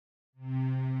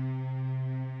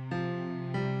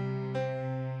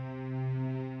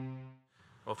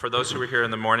For those who were here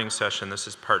in the morning session, this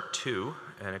is part 2,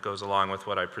 and it goes along with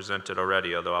what I presented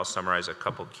already, although I'll summarize a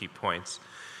couple key points.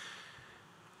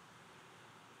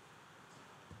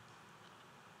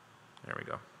 There we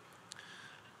go.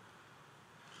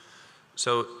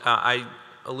 So I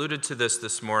alluded to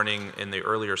this morning in the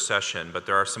earlier session, but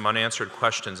there are some unanswered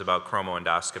questions about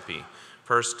chromoendoscopy.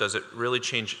 First, does it really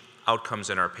change outcomes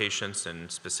in our patients,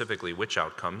 and specifically which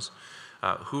outcomes?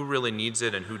 Who really needs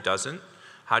it and who doesn't?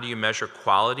 How do you measure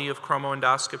quality of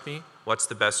chromoendoscopy? What's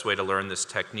the best way to learn this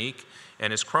technique?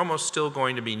 And is chromo still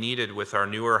going to be needed with our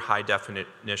newer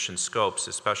high-definition scopes,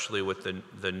 especially with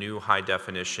the new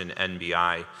high-definition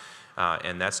NBI?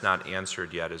 And that's not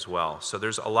answered yet as well. So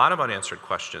there's a lot of unanswered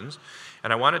questions,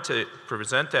 and I wanted to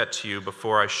present that to you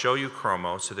before I show you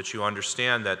chromo so that you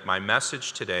understand that my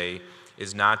message today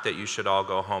is not that you should all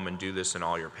go home and do this in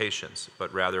all your patients,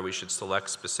 but rather we should select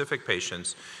specific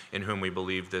patients in whom we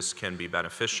believe this can be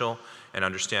beneficial and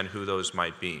understand who those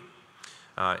might be.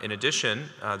 In addition,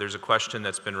 there's a question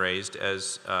that's been raised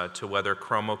as to whether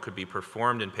chromo could be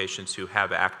performed in patients who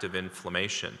have active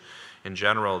inflammation. In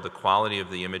general, the quality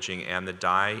of the imaging and the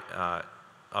dye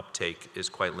uptake is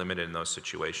quite limited in those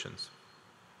situations.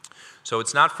 So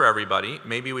it's not for everybody.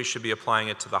 Maybe we should be applying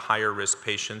it to the higher risk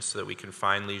patients so that we can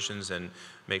find lesions and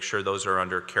make sure those are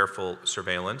under careful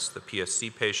surveillance. The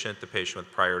PSC patient, the patient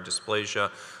with prior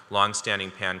dysplasia, long-standing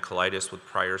pancolitis with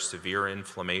prior severe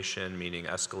inflammation, meaning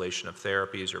escalation of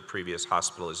therapies or previous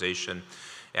hospitalization,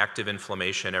 active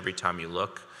inflammation every time you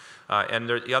look. And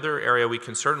the other area we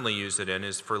can certainly use it in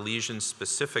is for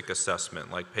lesion-specific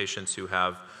assessment, like patients who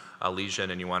have a lesion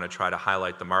and you want to try to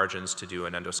highlight the margins to do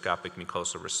an endoscopic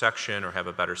mucosal resection or have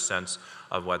a better sense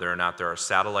of whether or not there are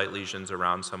satellite lesions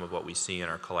around some of what we see in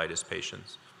our colitis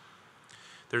patients.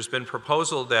 There's been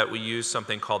proposal that we use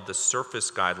something called the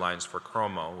surface guidelines for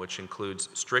chromo, which includes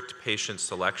strict patient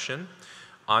selection,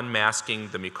 unmasking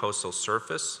the mucosal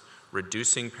surface,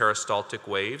 reducing peristaltic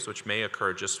waves, which may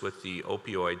occur just with the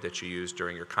opioid that you use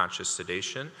during your conscious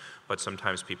sedation, but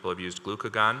sometimes people have used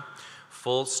glucagon,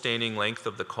 full staining length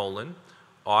of the colon,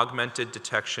 augmented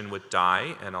detection with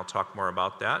dye, and I'll talk more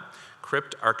about that,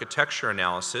 crypt architecture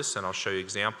analysis, and I'll show you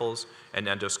examples, and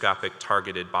endoscopic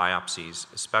targeted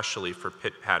biopsies, especially for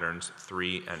pit patterns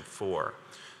 3 and 4.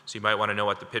 So you might want to know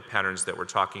what the pit patterns that we're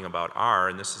talking about are,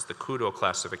 and this is the Kudo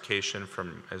classification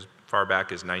from as far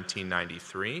back as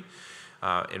 1993,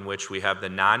 in which we have the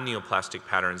non-neoplastic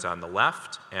patterns on the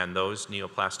left and those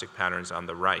neoplastic patterns on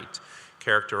the right,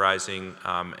 characterizing,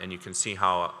 and you can see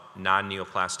how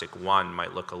non-neoplastic 1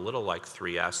 might look a little like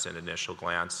 3S in initial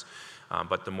glance,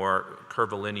 but the more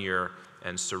curvilinear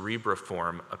and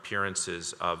cerebriform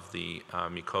appearances of the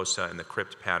mucosa and the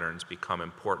crypt patterns become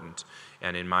important.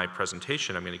 And in my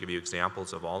presentation, I'm going to give you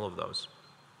examples of all of those.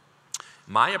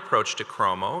 My approach to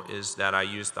chromo is that I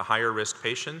use the higher risk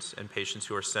patients and patients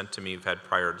who are sent to me who've had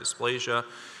prior dysplasia,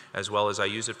 as well as I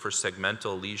use it for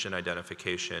segmental lesion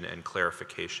identification and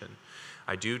clarification.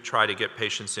 I do try to get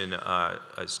patients in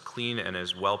as clean and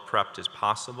as well prepped as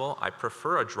possible. I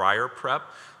prefer a drier prep,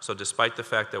 so despite the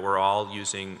fact that we're all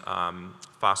using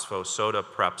phospho-soda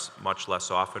preps much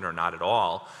less often or not at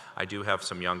all, I do have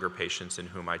some younger patients in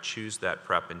whom I choose that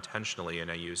prep intentionally and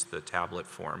I use the tablet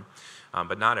form.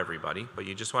 But not everybody, but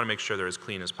you just want to make sure they're as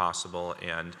clean as possible,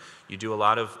 and you do a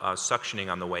lot of suctioning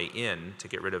on the way in to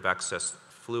get rid of excess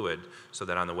fluid so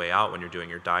that on the way out when you're doing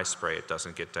your dye spray it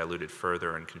doesn't get diluted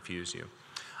further and confuse you.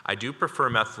 I do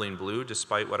prefer methylene blue,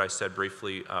 despite what I said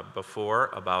briefly before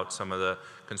about some of the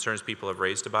concerns people have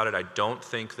raised about it. I don't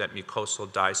think that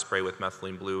mucosal dye spray with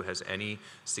methylene blue has any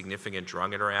significant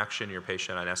drug interaction in your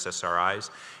patient on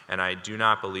SSRIs, and I do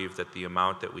not believe that the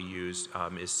amount that we use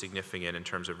is significant in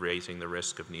terms of raising the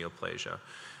risk of neoplasia.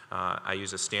 I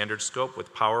use a standard scope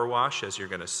with power wash, as you're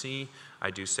going to see.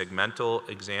 I do segmental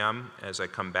exam as I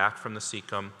come back from the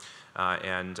cecum,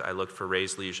 and I look for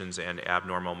raised lesions and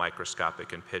abnormal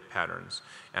microscopic and pit patterns.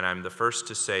 And I'm the first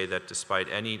to say that despite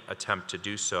any attempt to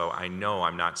do so, I know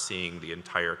I'm not seeing the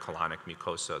entire colonic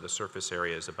mucosa. The surface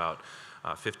area is about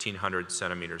 1,500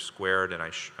 centimeters squared, and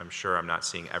I'm sure I'm not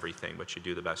seeing everything, but you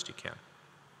do the best you can.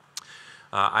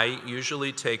 I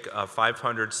usually take a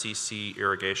 500 cc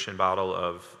irrigation bottle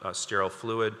of sterile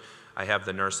fluid. I have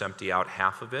the nurse empty out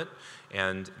half of it,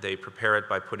 and they prepare it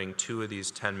by putting 2 of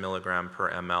these 10 milligram per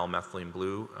ml methylene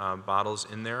blue bottles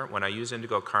in there. When I use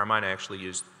Indigo Carmine, I actually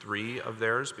use 3 of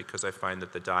theirs because I find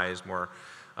that the dye is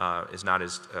not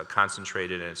as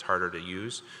concentrated and it's harder to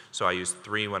use. So I use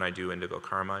 3 when I do Indigo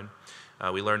Carmine.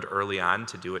 We learned early on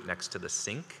to do it next to the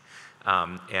sink.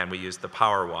 And we used the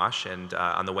power wash, and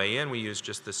on the way in we used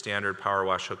just the standard power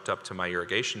wash hooked up to my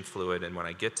irrigation fluid, and when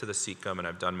I get to the cecum and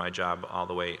I've done my job all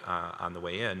the way on the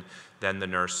way in, then the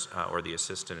nurse or the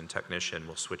assistant and technician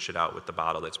will switch it out with the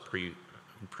bottle that's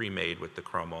pre-made with the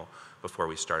chromo before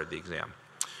we started the exam.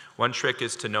 One trick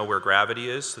is to know where gravity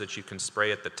is so that you can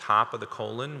spray at the top of the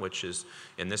colon, which is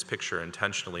in this picture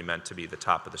intentionally meant to be the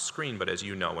top of the screen, but as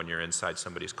you know, when you're inside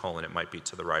somebody's colon, it might be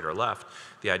to the right or left.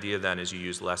 The idea then is you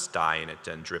use less dye and it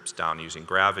then drips down using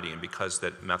gravity, and because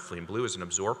that methylene blue is an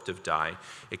absorptive dye,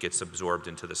 it gets absorbed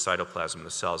into the cytoplasm of the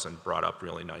cells and brought up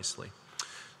really nicely.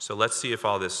 So let's see if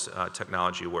all this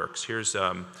technology works. Here's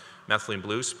methylene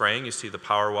blue spraying. You see the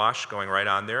power wash going right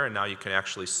on there, and now you can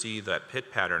actually see that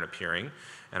pit pattern appearing.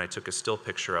 And I took a still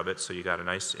picture of it, so you got a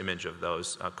nice image of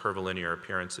those curvilinear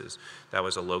appearances. That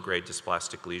was a low-grade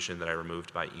dysplastic lesion that I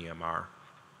removed by EMR.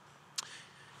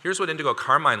 Here's what Indigo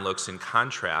Carmine looks in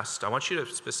contrast. I want you to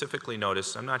specifically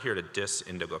notice, I'm not here to diss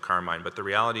Indigo Carmine, but the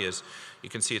reality is you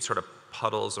can see it sort of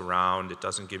puddles around. It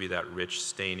doesn't give you that rich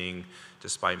staining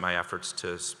despite my efforts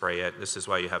to spray it. This is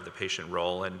why you have the patient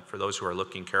roll, and for those who are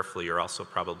looking carefully, you're also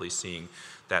probably seeing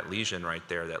that lesion right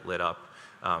there that lit up.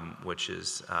 Which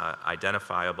is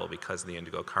identifiable because of the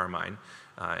Indigo Carmine.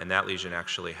 And that lesion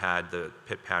actually had the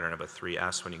pit pattern of a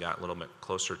 3S when you got a little bit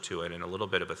closer to it, and a little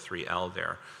bit of a 3L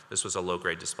there. This was a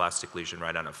low-grade dysplastic lesion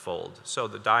right on a fold. So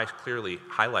the dye clearly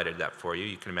highlighted that for you.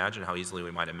 You can imagine how easily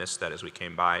we might have missed that as we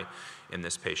came by in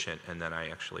this patient, and then I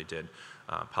actually did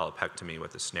polypectomy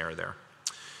with a snare there.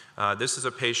 This is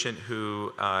a patient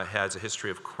who has a history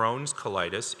of Crohn's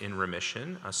colitis in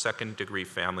remission, a second-degree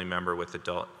family member with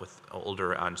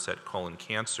older onset colon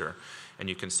cancer, and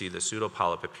you can see the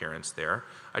pseudopolyp appearance there.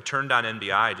 I turned on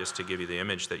NBI just to give you the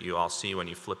image that you all see when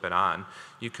you flip it on.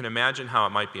 You can imagine how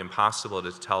it might be impossible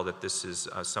to tell that this is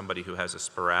somebody who has a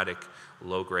sporadic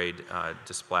low-grade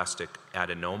dysplastic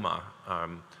adenoma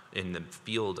in the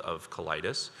field of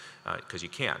colitis, because you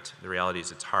can't. The reality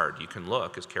is it's hard. You can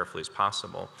look as carefully as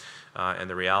possible, and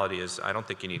the reality is I don't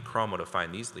think you need chromo to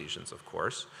find these lesions, of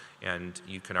course, and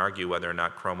you can argue whether or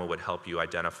not chromo would help you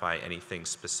identify anything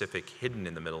specific hidden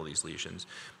in the middle of these lesions.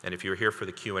 And if you were here for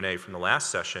the Q&A from the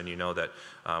last session, you know that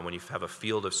when you have a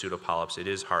field of pseudopolyps, it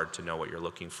is hard to know what you're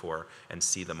looking for and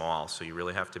see them all, so you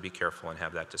really have to be careful and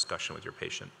have that discussion with your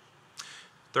patient.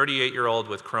 38-year-old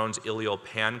with Crohn's ileal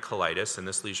pancolitis, and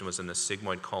this lesion was in the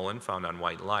sigmoid colon found on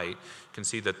white light. You can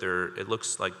see that it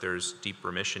looks like there's deep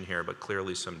remission here, but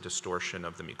clearly some distortion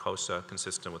of the mucosa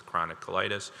consistent with chronic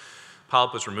colitis.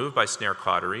 Polyp was removed by snare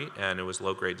cautery, and it was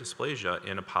low-grade dysplasia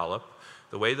in a polyp.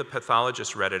 The way the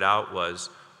pathologist read it out was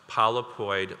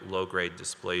polypoid low-grade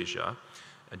dysplasia.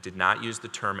 It did not use the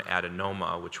term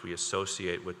adenoma, which we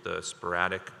associate with the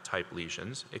sporadic type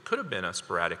lesions. It could have been a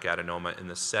sporadic adenoma in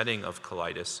the setting of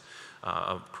colitis,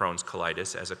 of Crohn's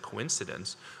colitis, as a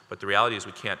coincidence, but the reality is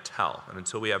we can't tell. And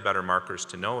until we have better markers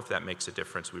to know if that makes a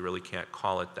difference, we really can't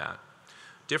call it that.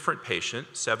 Different patient,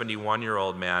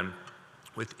 71-year-old man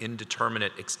with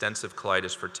indeterminate extensive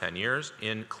colitis for 10 years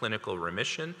in clinical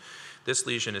remission. This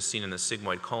lesion is seen in the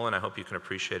sigmoid colon. I hope you can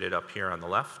appreciate it up here on the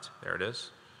left. There it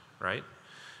is, right?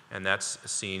 And that's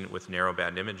seen with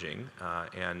narrowband imaging.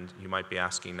 And you might be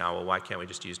asking now, well, why can't we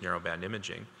just use narrowband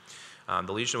imaging?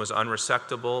 The lesion was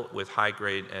unresectable with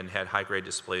high-grade and had high-grade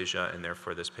dysplasia, and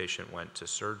therefore this patient went to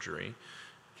surgery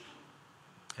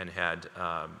and had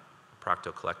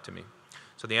proctocolectomy.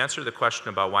 So the answer to the question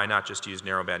about why not just use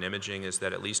narrowband imaging is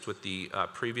that at least with the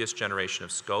previous generation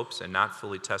of scopes and not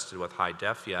fully tested with high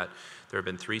def yet, there have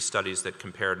been 3 studies that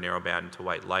compared narrowband to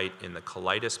white light in the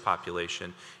colitis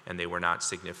population, and they were not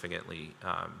significantly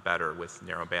better with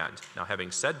narrowband. Now,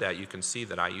 having said that, you can see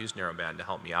that I use narrowband to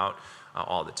help me out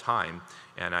all the time,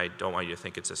 and I don't want you to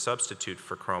think it's a substitute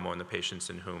for chromo in the patients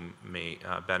in whom may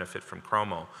benefit from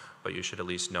chromo, but you should at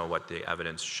least know what the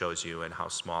evidence shows you and how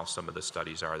small some of the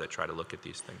studies are that try to look at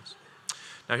these things.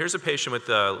 Now here's a patient with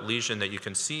a lesion that you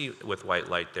can see with white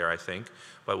light there, I think,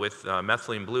 but with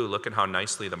methylene blue, look at how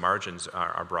nicely the margins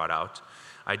are brought out.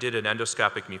 I did an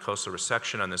endoscopic mucosal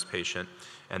resection on this patient,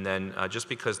 and then just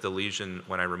because the lesion,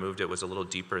 when I removed it, was a little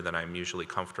deeper than I'm usually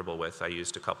comfortable with, I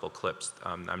used a couple clips.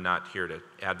 I'm not here to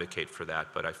advocate for that,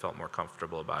 but I felt more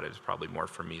comfortable about it. It's probably more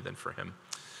for me than for him.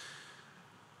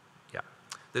 Yeah.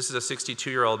 This is a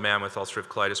 62-year-old man with ulcerative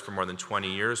colitis for more than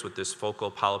 20 years with this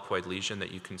focal polypoid lesion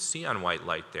that you can see on white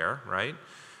light there, right?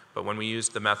 But when we use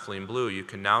the methylene blue, you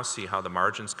can now see how the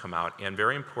margins come out. And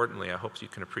very importantly, I hope you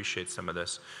can appreciate some of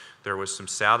this, there was some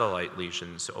satellite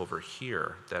lesions over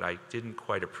here that I didn't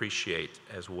quite appreciate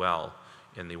as well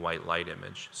in the white light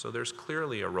image. So there's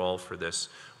clearly a role for this.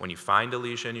 When you find a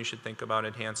lesion, you should think about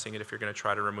enhancing it if you're going to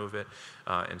try to remove it.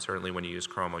 And certainly when you use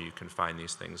chromo, you can find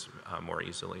these things more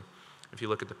easily. If you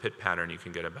look at the pit pattern, you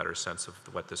can get a better sense of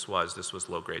what this was. This was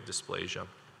low-grade dysplasia.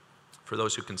 For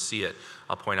those who can see it,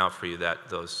 I'll point out for you that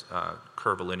those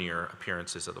curvilinear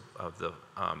appearances of the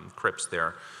crypts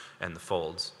there and the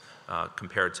folds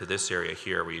compared to this area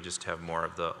here where you just have more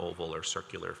of the oval or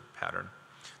circular pattern.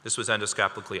 This was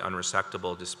endoscopically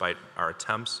unresectable despite our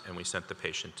attempts, and we sent the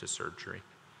patient to surgery.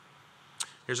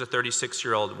 Here's a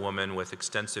 36-year-old woman with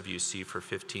extensive UC for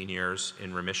 15 years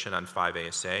in remission on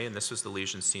 5-ASA, and this was the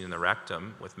lesion seen in the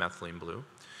rectum with methylene blue.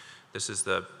 This is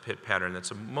the pit pattern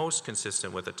that's most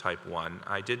consistent with a type 1.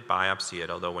 I did biopsy it,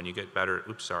 although when you get better,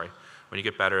 when you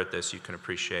get better at this, you can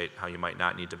appreciate how you might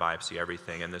not need to biopsy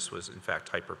everything, and this was in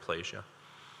fact hyperplasia.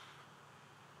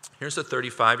 Here's a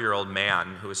 35-year-old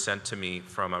man who was sent to me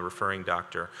from a referring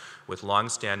doctor with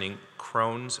long-standing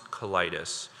Crohn's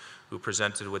colitis, who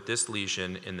presented with this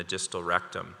lesion in the distal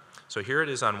rectum. So here it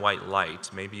is on white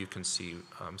light. Maybe you can see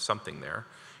something there.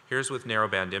 Here's with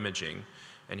narrowband imaging,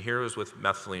 and here is with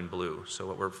methylene blue. So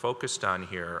what we're focused on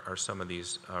here are some of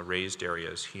these raised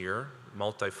areas here,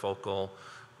 multifocal,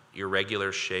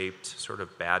 irregular shaped, sort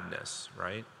of badness,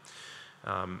 right?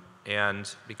 And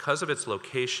because of its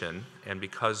location and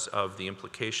because of the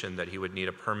implication that he would need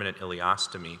a permanent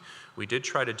ileostomy, we did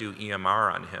try to do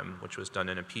EMR on him, which was done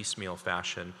in a piecemeal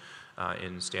fashion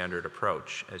in standard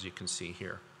approach, as you can see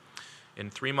here. In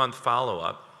 3-month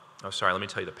follow-up, let me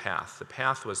tell you the path. The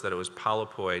path was that it was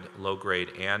polypoid, low-grade,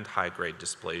 and high-grade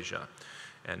dysplasia.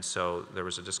 And so there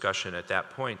was a discussion at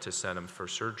that point to send him for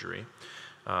surgery.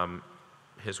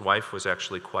 His wife was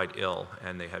actually quite ill,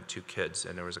 and they had 2 kids,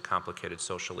 and there was a complicated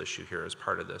social issue here as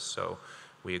part of this. So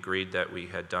we agreed that we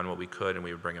had done what we could, and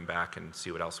we would bring him back and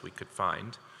see what else we could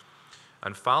find.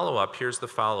 On follow-up, here's the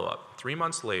follow-up. 3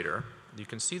 months later, you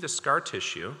can see the scar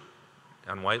tissue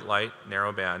on white light,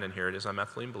 narrow band, and here it is on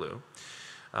methylene blue.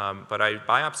 But I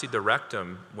biopsied the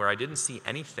rectum where I didn't see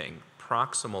anything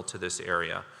proximal to this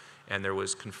area, and there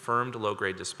was confirmed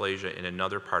low-grade dysplasia in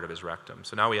another part of his rectum.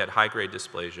 So now we had high-grade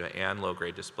dysplasia and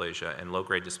low-grade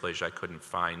dysplasia I couldn't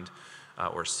find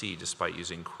or see despite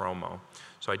using chromo.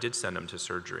 So I did send him to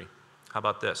surgery. How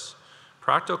about this?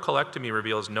 Proctocolectomy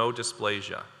reveals no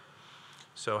dysplasia.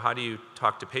 So how do you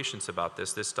talk to patients about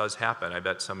this? This does happen. I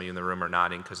bet some of you in the room are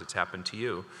nodding because it's happened to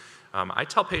you. I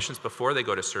tell patients before they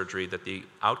go to surgery that the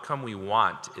outcome we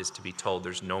want is to be told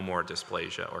there's no more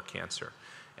dysplasia or cancer,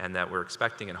 and that we're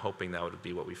expecting and hoping that would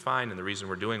be what we find. And the reason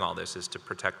we're doing all this is to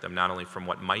protect them not only from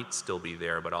what might still be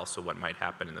there, but also what might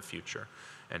happen in the future.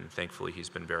 And thankfully, he's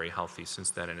been very healthy since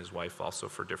then, and his wife also,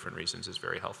 for different reasons, is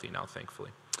very healthy now,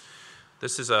 thankfully.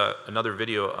 This is another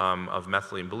video of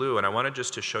methylene blue, and I wanted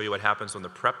just to show you what happens when the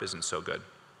prep isn't so good.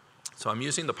 So I'm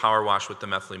using the power wash with the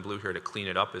methylene blue here to clean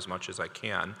it up as much as I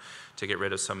can to get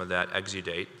rid of some of that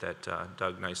exudate that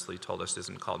Doug nicely told us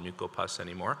isn't called mucopus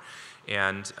anymore.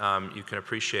 And you can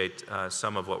appreciate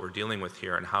some of what we're dealing with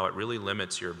here and how it really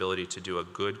limits your ability to do a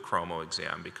good chromo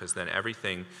exam, because then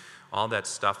everything, all that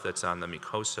stuff that's on the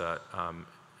mucosa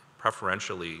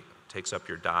preferentially takes up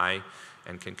your dye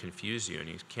and can confuse you, and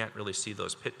you can't really see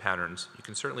those pit patterns. You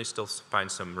can certainly still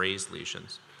find some raised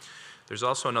lesions. There's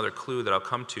also another clue that I'll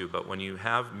come to, but when you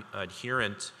have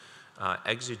adherent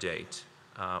exudate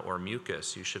or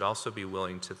mucus, you should also be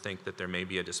willing to think that there may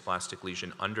be a dysplastic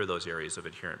lesion under those areas of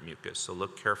adherent mucus. So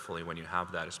look carefully when you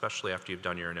have that, especially after you've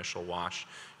done your initial wash.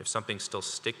 If something's still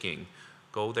sticking,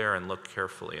 go there and look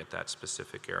carefully at that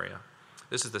specific area.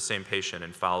 This is the same patient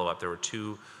in follow-up. There were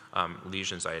 2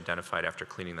 lesions I identified after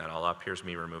cleaning that all up. Here's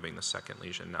me removing the second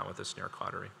lesion now with a snare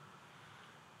cautery.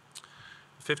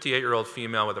 58-year-old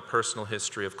female with a personal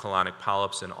history of colonic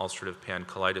polyps and ulcerative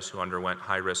pancolitis who underwent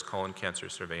high-risk colon cancer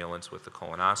surveillance with the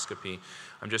colonoscopy.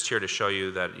 I'm just here to show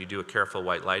you that you do a careful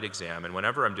white light exam, and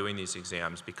whenever I'm doing these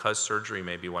exams, because surgery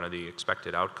may be one of the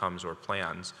expected outcomes or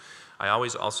plans, I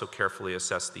always also carefully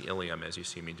assess the ileum, as you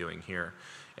see me doing here.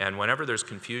 And whenever there's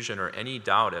confusion or any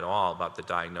doubt at all about the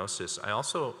diagnosis, I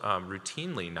also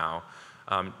routinely now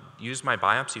use my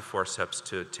biopsy forceps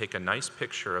to take a nice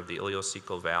picture of the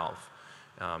ileocecal valve.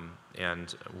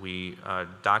 And we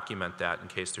document that in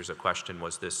case there's a question,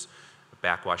 was this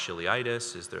backwash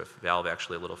ileitis? Is the valve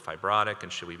actually a little fibrotic?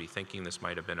 And should we be thinking this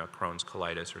might have been a Crohn's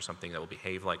colitis or something that will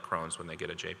behave like Crohn's when they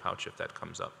get a J-pouch if that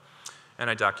comes up? And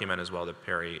I document as well the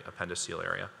periappendiceal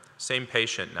area. Same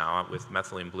patient now with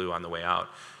methylene blue on the way out.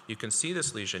 You can see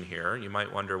this lesion here. You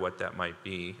might wonder what that might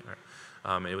be.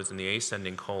 It was in the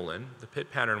ascending colon. The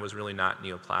pit pattern was really not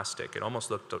neoplastic. It almost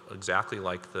looked exactly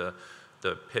like the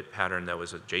the pit pattern that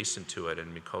was adjacent to it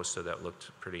and mucosa that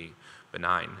looked pretty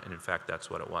benign, and in fact that's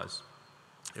what it was.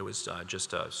 It was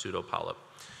just a pseudopolyp.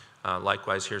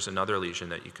 Likewise, here's another lesion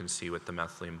that you can see with the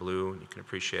methylene blue. You can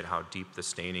appreciate how deep the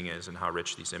staining is and how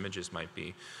rich these images might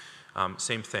be.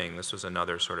 Same thing, this was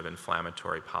another sort of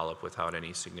inflammatory polyp without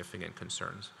any significant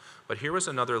concerns. But here was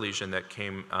another lesion that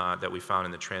came, that we found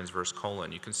in the transverse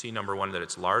colon. You can see, number one, that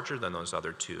it's larger than those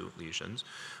other two lesions.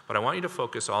 But I want you to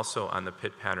focus also on the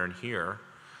pit pattern here,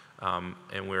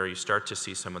 and where you start to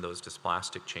see some of those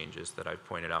dysplastic changes that I've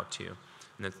pointed out to you.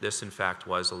 And that this, in fact,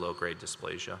 was a low-grade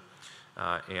dysplasia.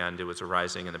 And it was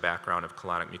arising in the background of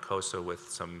colonic mucosa with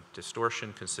some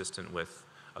distortion consistent with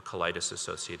a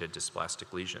colitis-associated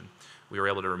dysplastic lesion. We were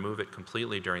able to remove it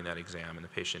completely during that exam, and the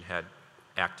patient had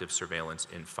active surveillance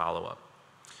in follow-up.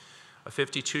 A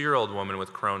 52-year-old woman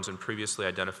with Crohn's and previously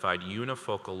identified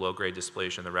unifocal low-grade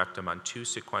dysplasia in the rectum on 2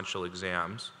 sequential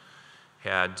exams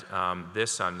had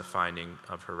this on the finding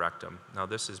of her rectum. Now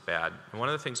this is bad. And one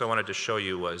of the things I wanted to show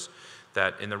you was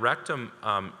that in the rectum,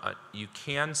 you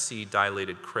can see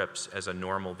dilated crypts as a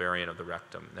normal variant of the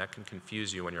rectum. That can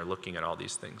confuse you when you're looking at all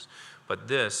these things. But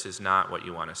this is not what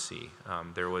you want to see.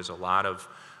 There was a lot of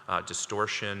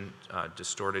distortion,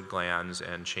 distorted glands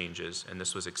and changes, and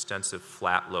this was extensive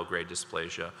flat low-grade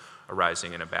dysplasia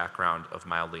arising in a background of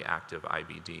mildly active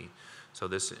IBD. So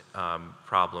this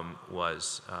problem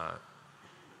was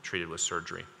treated with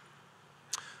surgery.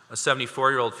 A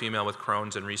 74-year-old female with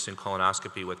Crohn's and recent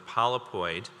colonoscopy with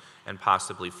polypoid and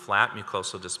possibly flat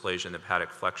mucosal dysplasia in the hepatic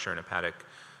flexure and hepatic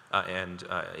and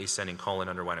ascending colon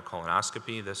underwent a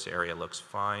colonoscopy. This area looks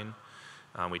fine.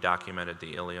 We documented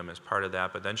the ileum as part of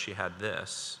that, but then she had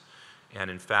this. And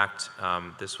in fact,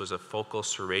 this was a focal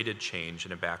serrated change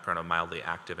in a background of mildly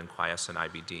active and quiescent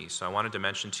IBD. So I wanted to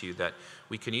mention to you that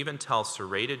we can even tell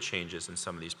serrated changes in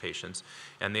some of these patients,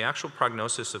 and the actual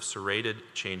prognosis of serrated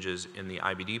changes in the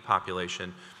IBD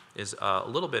population is a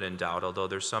little bit in doubt, although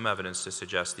there's some evidence to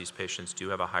suggest these patients do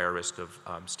have a higher risk of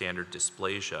standard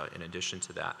dysplasia in addition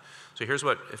to that. So here's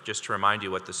what, just to remind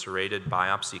you what the serrated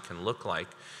biopsy can look like,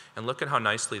 and look at how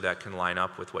nicely that can line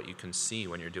up with what you can see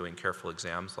when you're doing careful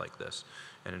exams like this.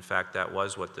 And in fact, that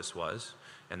was what this was,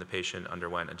 and the patient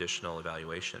underwent additional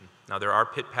evaluation. Now there are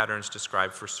pit patterns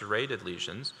described for serrated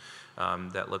lesions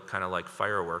that look kind of like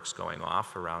fireworks going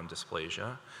off around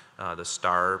dysplasia. The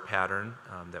star pattern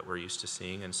that we're used to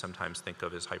seeing and sometimes think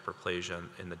of as hyperplasia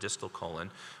in the distal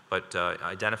colon, but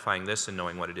identifying this and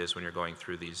knowing what it is when you're going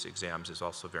through these exams is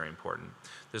also very important.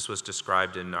 This was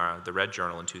described in the Red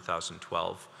Journal in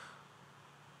 2012.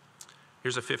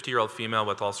 Here's a 50-year-old female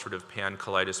with ulcerative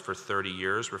colitis for 30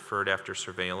 years, referred after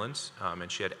surveillance,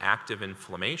 and she had active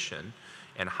inflammation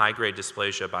and high-grade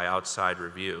dysplasia by outside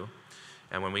review.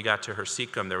 And when we got to her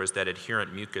cecum, there was that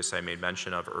adherent mucus I made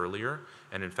mention of earlier,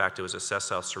 and in fact it was a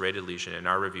sessile serrated lesion, and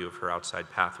our review of her outside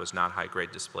path was not high-grade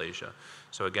dysplasia.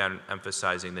 So again,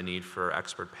 emphasizing the need for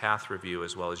expert path review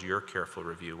as well as your careful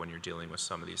review when you're dealing with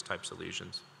some of these types of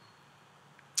lesions.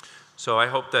 So I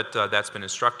hope that that's been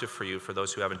instructive for you, for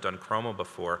those who haven't done chromo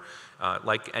before.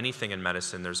 Like anything in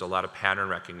medicine, there's a lot of pattern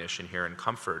recognition here and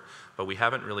comfort, but we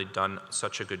haven't really done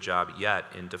such a good job yet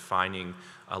in defining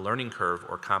a learning curve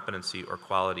or competency or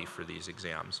quality for these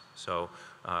exams. So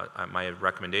my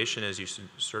recommendation is you should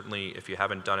certainly, if you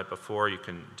haven't done it before, you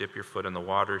can dip your foot in the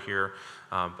water here,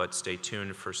 but stay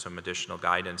tuned for some additional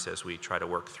guidance as we try to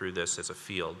work through this as a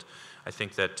field. I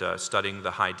think that studying the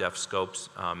high-def scopes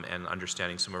and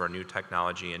understanding some of our new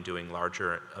technology and doing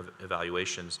larger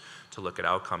evaluations to look at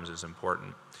outcomes is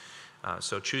important.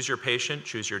 So choose your patient,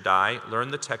 choose your dye, learn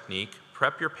the technique,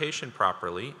 prep your patient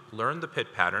properly, learn the pit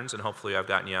patterns, and hopefully I've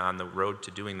gotten you on the road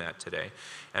to doing that today.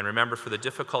 And remember, for the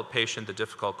difficult patient, the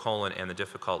difficult colon, and the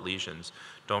difficult lesions,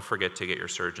 don't forget to get your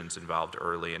surgeons involved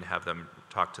early and have them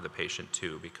talk to the patient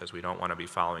too, because we don't want to be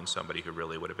following somebody who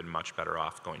really would have been much better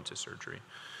off going to surgery.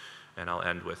 And I'll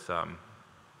end with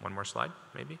one more slide,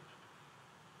 maybe?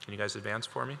 Can you guys advance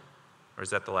for me? Or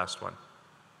is that the last one?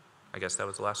 I guess that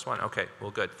was the last one. Okay,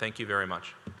 well, good. Thank you very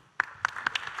much.